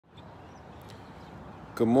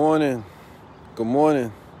Good morning. Good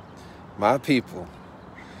morning, my people.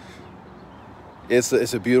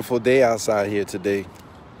 It's a beautiful day outside here today,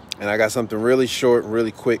 and I got something really short and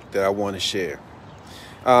really quick that I want to share.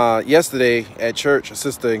 Yesterday at church, a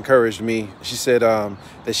sister encouraged me. She said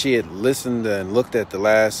that she had listened and looked at the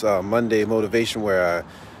last Monday motivation where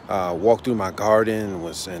I walked through my garden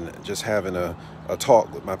and just having a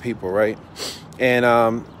talk with my people, right?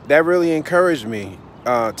 And that really encouraged me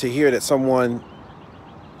to hear that someone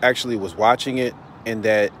actually was watching it and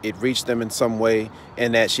that it reached them in some way,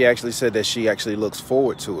 and that she actually said that she actually looks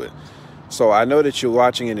forward to it. So I know that you're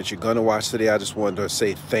watching and that you're going to watch today. I just wanted to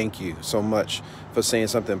say thank you so much for saying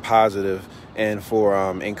something positive and for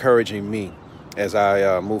encouraging me as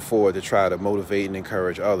I move forward to try to motivate and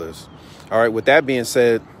encourage others. All right, with that being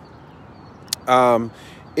said,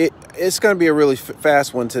 it's going to be a really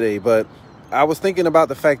fast one today, but I was thinking about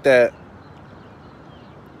the fact that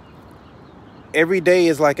every day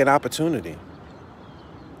is like an opportunity.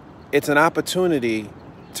 It's an opportunity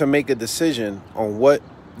to make a decision on what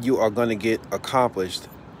you are going to get accomplished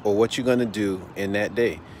or what you're going to do in that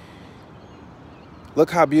day.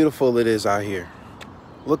 Look how beautiful it is out here.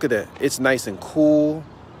 Look at that. It's nice and cool.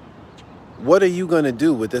 What are you going to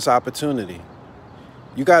do with this opportunity?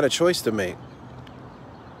 You got a choice to make.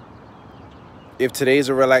 If today's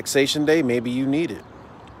a relaxation day, maybe you need it.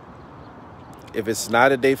 If it's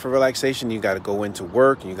not a day for relaxation, you got to go into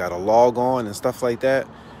work and you got to log on and stuff like that.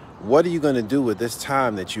 What are you going to do with this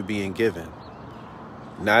time that you're being given?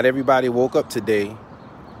 Not everybody woke up today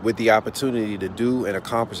with the opportunity to do and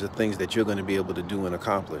accomplish the things that you're going to be able to do and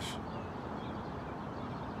accomplish.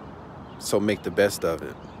 So make the best of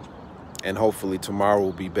it. And hopefully tomorrow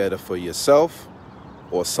will be better for yourself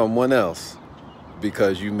or someone else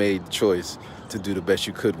because you made the choice to do the best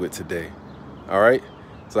you could with today. All right?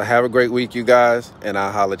 So have a great week, you guys, and I'll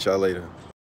holler at y'all later.